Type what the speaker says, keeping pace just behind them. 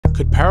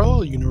Could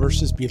parallel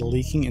universes be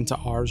leaking into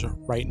ours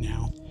right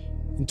now?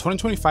 In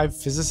 2025,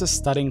 physicists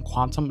studying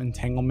quantum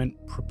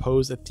entanglement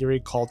proposed a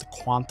theory called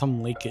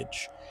quantum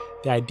leakage.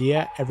 The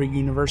idea every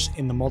universe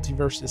in the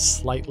multiverse is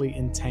slightly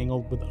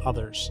entangled with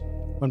others.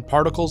 When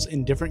particles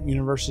in different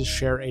universes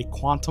share a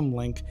quantum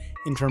link,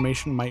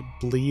 information might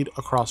bleed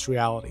across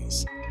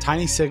realities.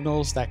 Tiny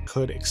signals that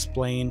could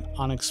explain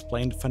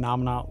unexplained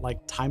phenomena like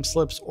time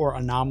slips or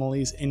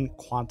anomalies in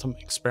quantum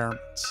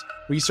experiments.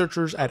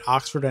 Researchers at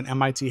Oxford and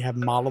MIT have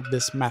modeled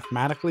this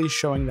mathematically,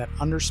 showing that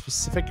under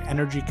specific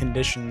energy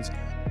conditions,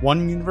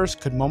 one universe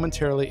could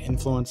momentarily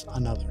influence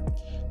another.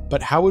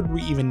 But how would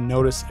we even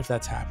notice if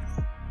that's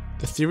happening?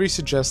 The theory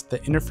suggests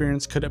that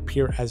interference could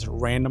appear as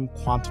random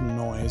quantum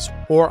noise,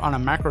 or on a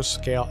macro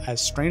scale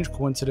as strange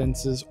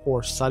coincidences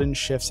or sudden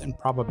shifts in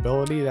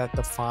probability that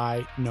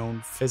defy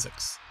known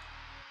physics.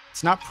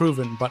 It's not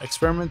proven, but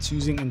experiments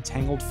using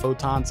entangled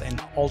photons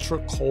and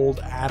ultra-cold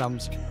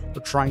atoms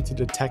are trying to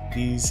detect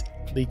these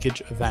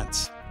leakage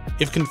events.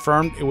 If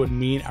confirmed, it would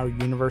mean our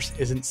universe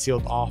isn't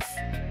sealed off,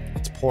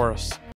 it's porous.